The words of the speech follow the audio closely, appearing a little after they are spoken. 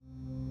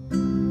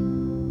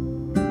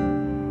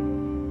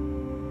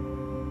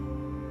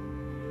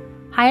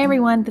Hi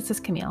everyone, this is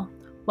Camille.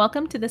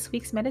 Welcome to this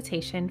week's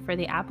meditation for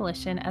the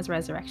Abolition as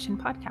Resurrection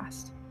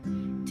podcast.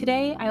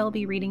 Today I will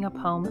be reading a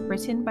poem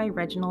written by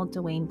Reginald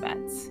Dewayne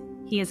Betts.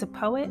 He is a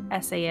poet,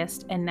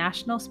 essayist, and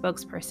national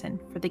spokesperson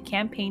for the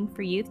Campaign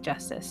for Youth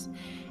Justice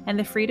and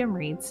the Freedom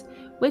Reads,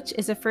 which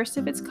is a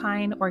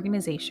first-of-its-kind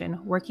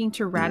organization working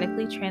to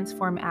radically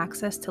transform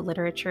access to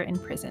literature in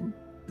prison.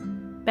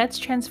 Betts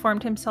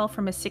transformed himself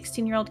from a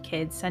 16-year-old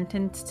kid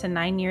sentenced to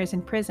 9 years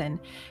in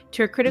prison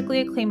to a critically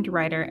acclaimed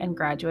writer and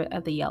graduate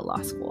of the Yale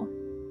Law School.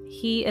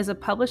 He is a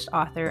published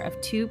author of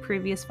 2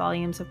 previous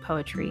volumes of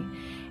poetry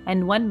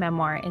and 1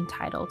 memoir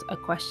entitled A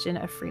Question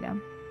of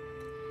Freedom.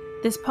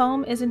 This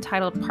poem is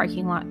entitled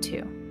Parking Lot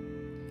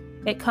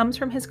 2. It comes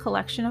from his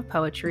collection of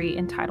poetry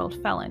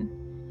entitled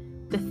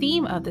Felon. The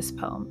theme of this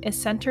poem is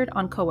centered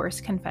on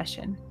coerced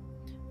confession.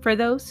 For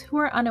those who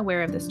are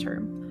unaware of this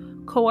term,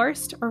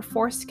 coerced or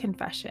forced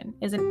confession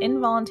is an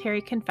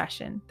involuntary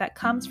confession that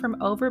comes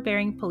from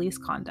overbearing police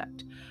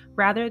conduct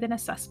rather than a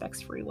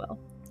suspect's free will.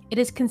 It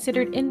is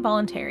considered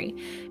involuntary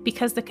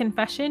because the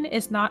confession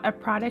is not a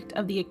product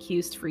of the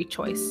accused's free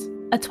choice.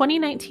 A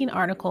 2019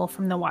 article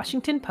from the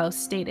Washington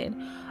Post stated,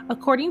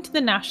 according to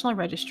the National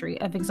Registry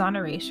of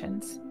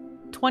Exonerations,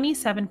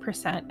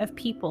 27% of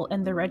people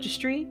in the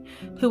registry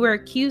who were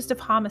accused of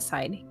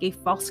homicide gave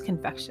false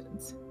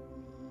confessions.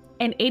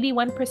 And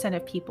 81%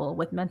 of people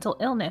with mental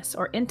illness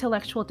or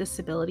intellectual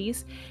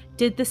disabilities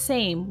did the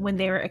same when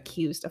they were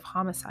accused of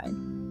homicide.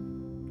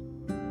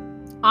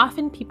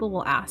 Often people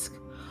will ask,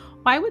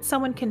 why would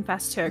someone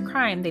confess to a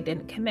crime they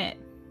didn't commit?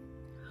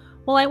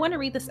 Well, I want to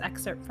read this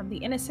excerpt from the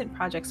Innocent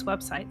Project's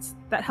websites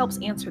that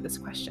helps answer this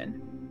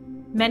question.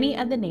 Many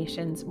of the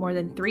nation's more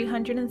than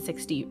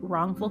 360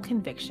 wrongful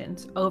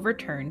convictions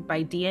overturned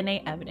by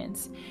DNA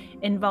evidence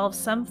involve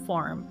some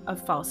form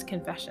of false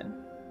confession.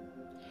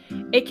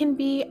 It can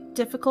be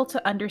difficult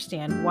to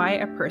understand why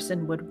a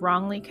person would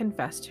wrongly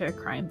confess to a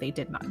crime they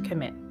did not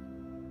commit.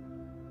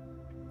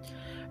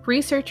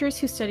 Researchers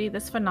who study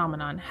this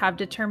phenomenon have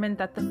determined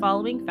that the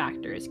following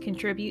factors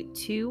contribute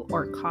to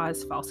or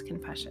cause false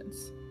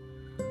confessions: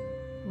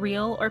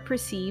 real or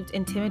perceived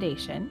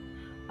intimidation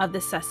of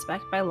the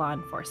suspect by law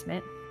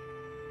enforcement,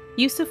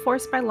 use of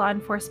force by law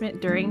enforcement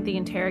during the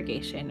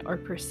interrogation or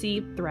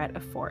perceived threat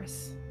of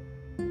force,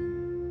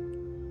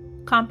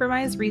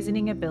 compromised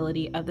reasoning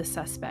ability of the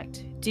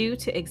suspect due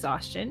to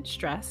exhaustion,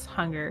 stress,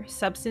 hunger,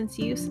 substance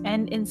use,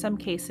 and in some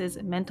cases,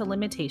 mental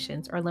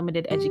limitations or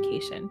limited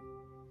education.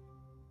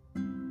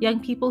 Young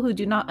people who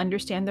do not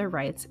understand their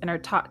rights and are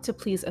taught to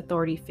please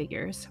authority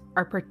figures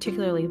are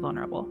particularly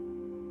vulnerable.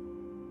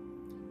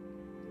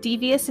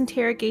 Devious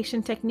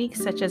interrogation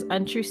techniques such as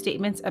untrue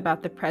statements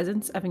about the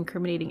presence of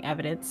incriminating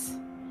evidence.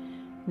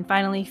 And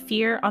finally,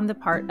 fear on the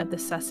part of the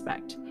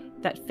suspect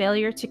that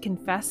failure to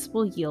confess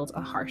will yield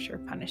a harsher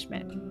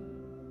punishment.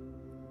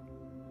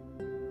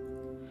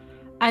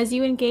 As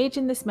you engage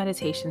in this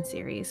meditation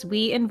series,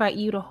 we invite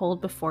you to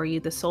hold before you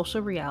the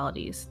social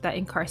realities that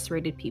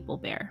incarcerated people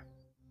bear.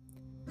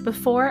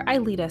 Before I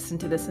lead us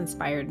into this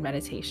inspired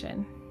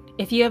meditation,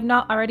 if you have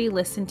not already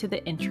listened to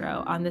the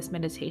intro on this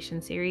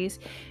meditation series,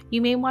 you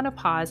may want to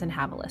pause and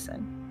have a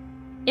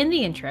listen. In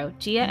the intro,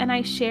 Gia and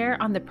I share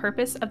on the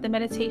purpose of the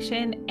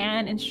meditation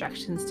and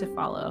instructions to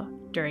follow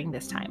during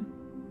this time.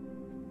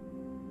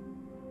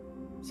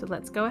 So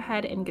let's go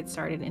ahead and get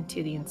started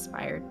into the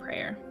inspired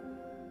prayer.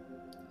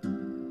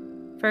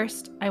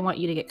 First, I want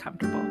you to get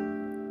comfortable.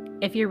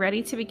 If you're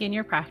ready to begin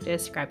your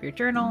practice, grab your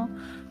journal,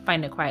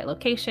 find a quiet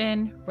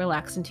location,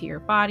 relax into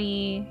your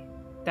body.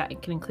 That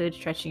can include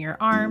stretching your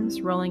arms,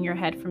 rolling your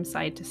head from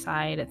side to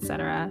side,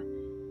 etc.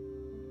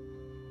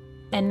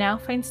 And now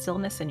find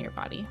stillness in your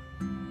body.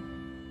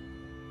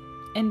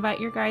 Invite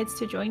your guides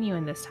to join you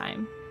in this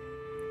time.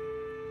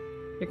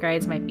 Your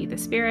guides might be the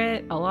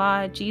Spirit,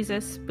 Allah,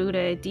 Jesus,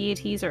 Buddha,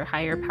 deities or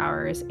higher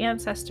powers,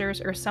 ancestors,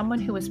 or someone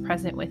who is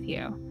present with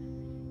you.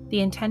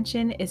 The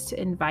intention is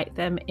to invite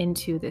them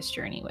into this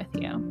journey with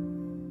you.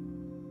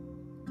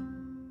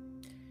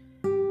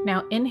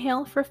 Now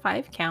inhale for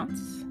 5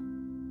 counts.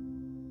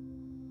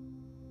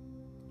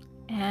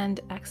 And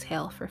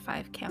exhale for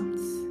 5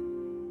 counts.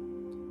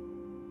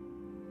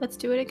 Let's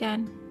do it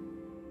again.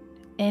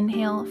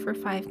 Inhale for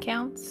 5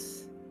 counts.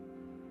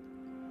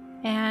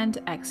 And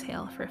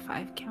exhale for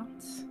 5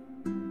 counts.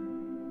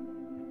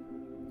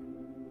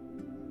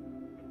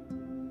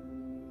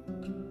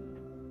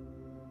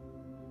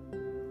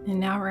 And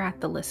now we're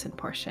at the listen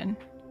portion.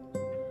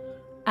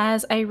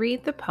 As I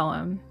read the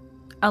poem,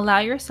 allow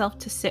yourself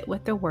to sit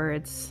with the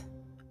words,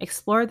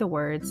 explore the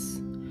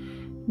words,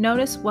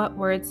 notice what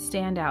words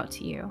stand out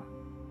to you.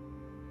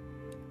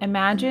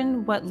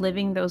 Imagine what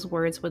living those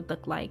words would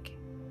look like.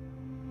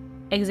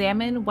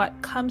 Examine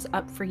what comes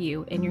up for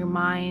you in your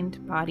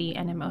mind, body,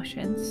 and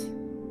emotions.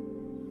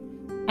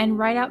 And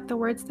write out the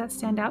words that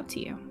stand out to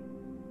you.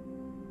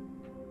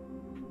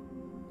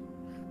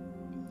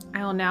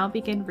 I will now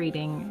begin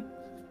reading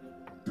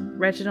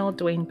Reginald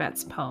Dewayne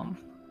Betts' poem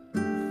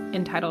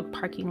entitled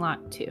Parking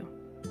Lot 2.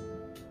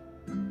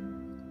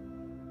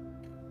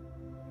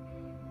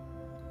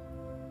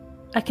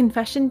 A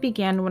confession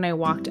began when I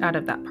walked out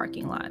of that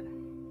parking lot.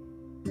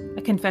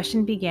 A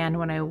confession began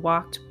when I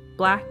walked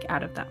black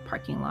out of that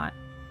parking lot.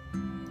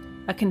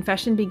 A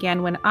confession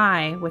began when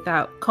I,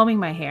 without combing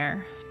my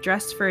hair,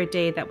 dressed for a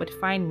day that would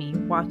find me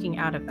walking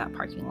out of that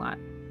parking lot.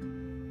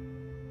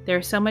 There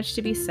is so much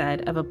to be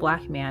said of a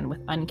black man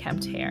with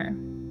unkempt hair.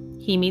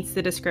 He meets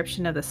the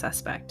description of the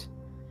suspect.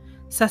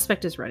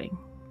 Suspect is running.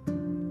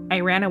 I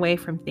ran away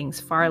from things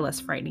far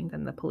less frightening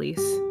than the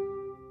police.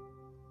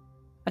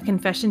 A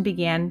confession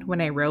began when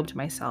I robed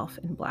myself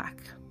in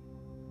black.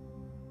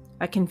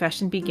 A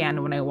confession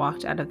began when I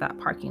walked out of that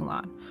parking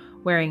lot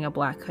wearing a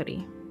black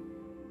hoodie.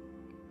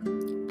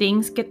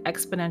 Things get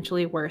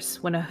exponentially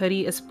worse when a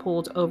hoodie is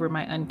pulled over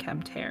my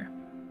unkempt hair.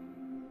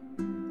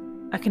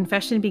 A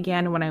confession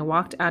began when I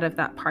walked out of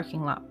that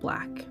parking lot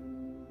black.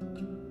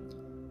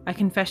 A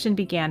confession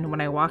began when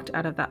I walked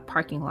out of that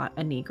parking lot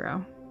a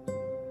Negro.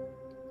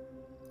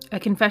 A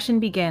confession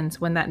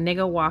begins when that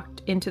nigga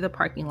walked into the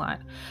parking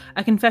lot.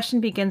 A confession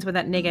begins when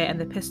that nigga and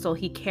the pistol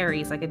he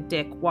carries like a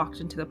dick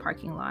walked into the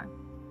parking lot.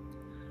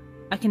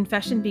 A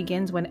confession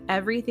begins when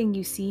everything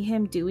you see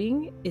him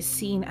doing is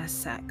seen as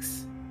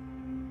sex.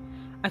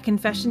 A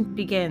confession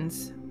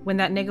begins when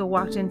that nigga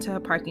walked into a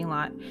parking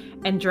lot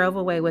and drove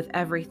away with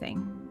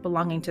everything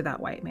belonging to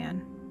that white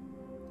man.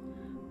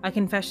 A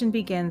confession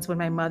begins when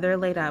my mother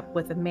laid up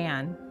with a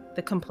man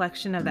the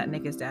complexion of that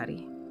nigga's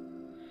daddy.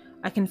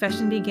 A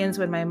confession begins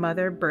when my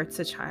mother births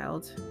a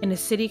child in a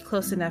city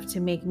close enough to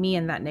make me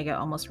and that nigga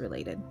almost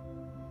related.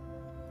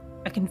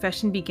 A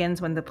confession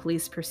begins when the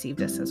police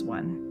perceived us as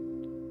one.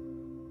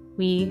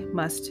 We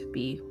must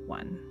be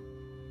one.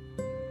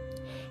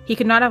 He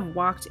could not have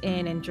walked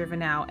in and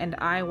driven out, and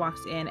I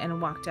walked in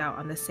and walked out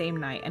on the same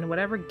night, and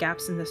whatever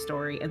gaps in the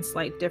story and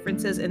slight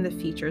differences in the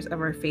features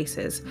of our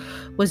faces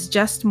was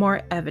just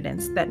more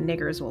evidence that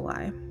niggers will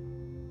lie.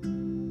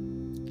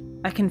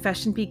 A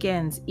confession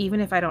begins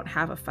even if I don't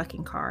have a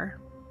fucking car.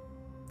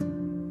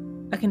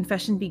 A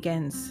confession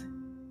begins.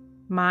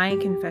 My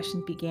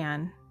confession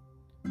began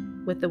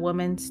with the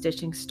woman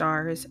stitching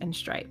stars and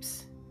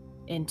stripes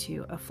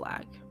into a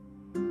flag.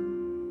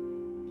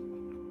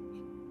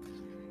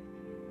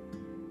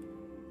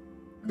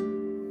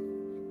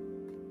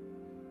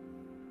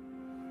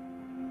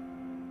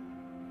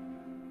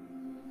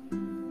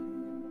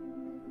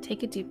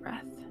 Take a deep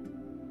breath.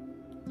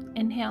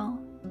 Inhale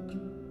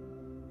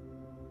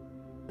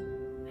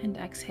and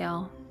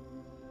exhale.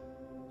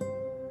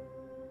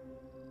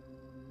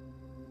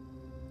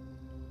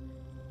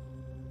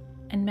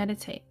 And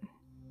meditate.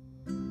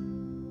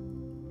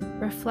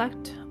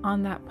 Reflect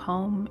on that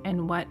poem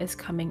and what is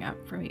coming up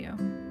for you.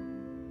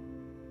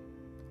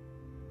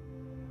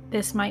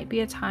 This might be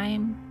a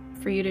time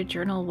for you to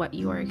journal what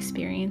you are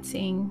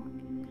experiencing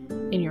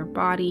in your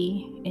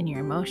body, in your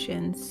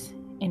emotions,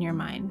 in your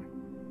mind.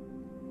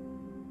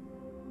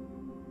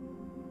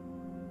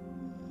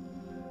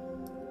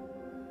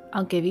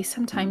 I'll give you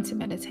some time to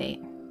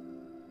meditate.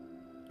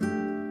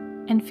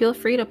 And feel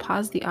free to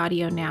pause the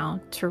audio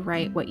now to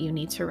write what you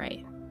need to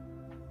write.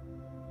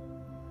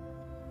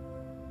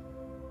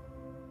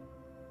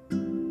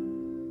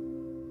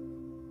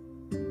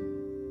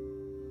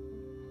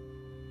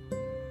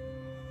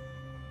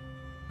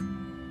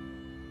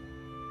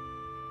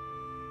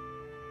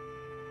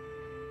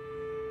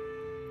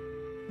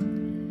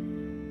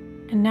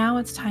 And now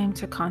it's time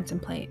to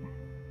contemplate.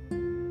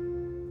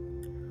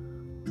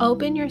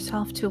 Open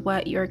yourself to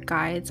what your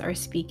guides are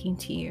speaking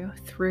to you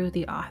through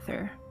the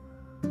author.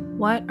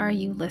 What are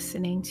you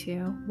listening to?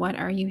 What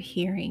are you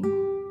hearing?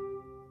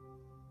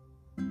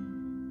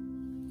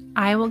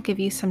 I will give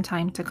you some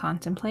time to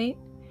contemplate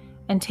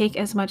and take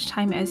as much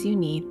time as you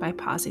need by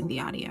pausing the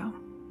audio.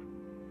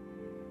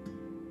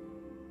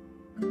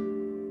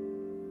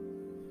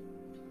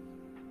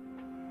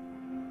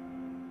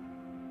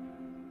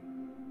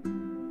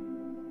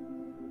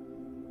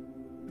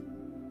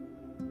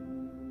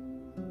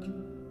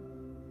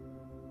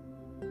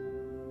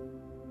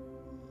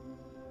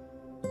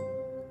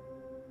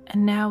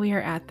 And now we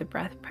are at the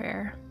breath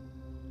prayer.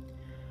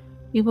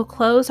 We will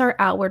close our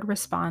outward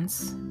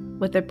response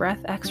with a breath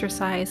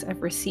exercise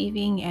of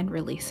receiving and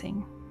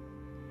releasing.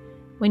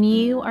 When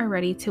you are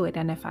ready to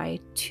identify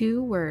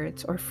 2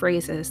 words or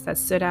phrases that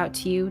stood out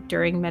to you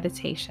during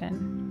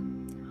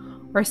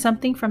meditation, or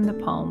something from the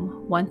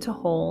poem, one to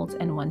hold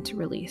and one to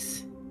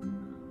release.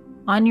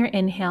 On your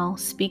inhale,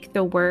 speak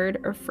the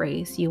word or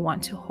phrase you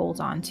want to hold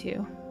on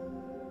to.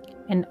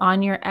 And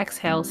on your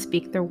exhale,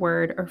 speak the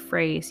word or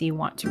phrase you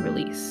want to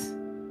release.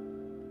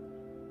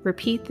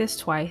 Repeat this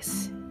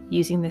twice,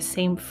 using the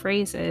same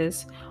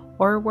phrases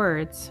or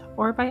words,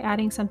 or by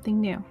adding something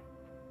new.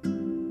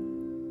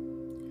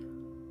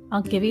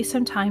 I'll give you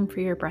some time for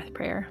your breath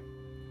prayer,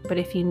 but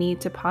if you need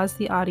to pause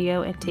the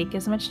audio and take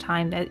as much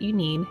time that you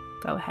need,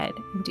 go ahead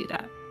and do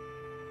that.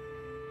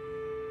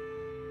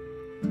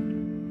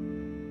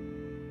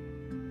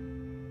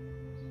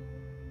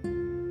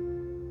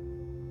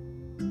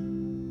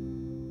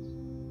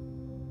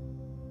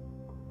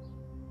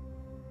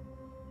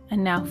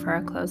 And now for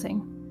our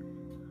closing.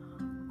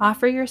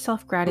 Offer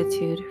yourself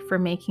gratitude for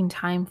making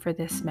time for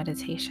this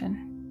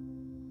meditation.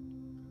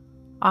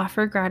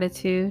 Offer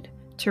gratitude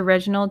to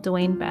Reginald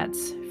Dewayne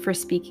Betts for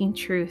speaking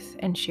truth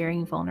and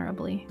sharing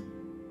vulnerably.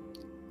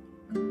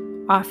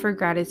 Offer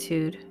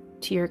gratitude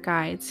to your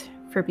guides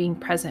for being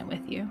present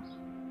with you.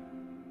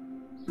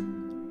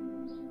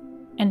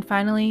 And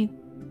finally,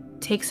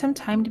 take some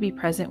time to be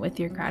present with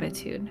your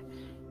gratitude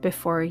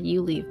before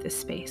you leave this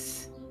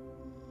space.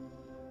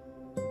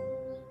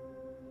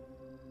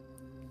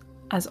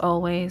 As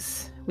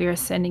always, we are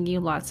sending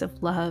you lots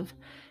of love,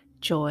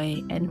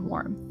 joy, and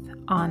warmth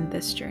on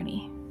this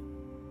journey.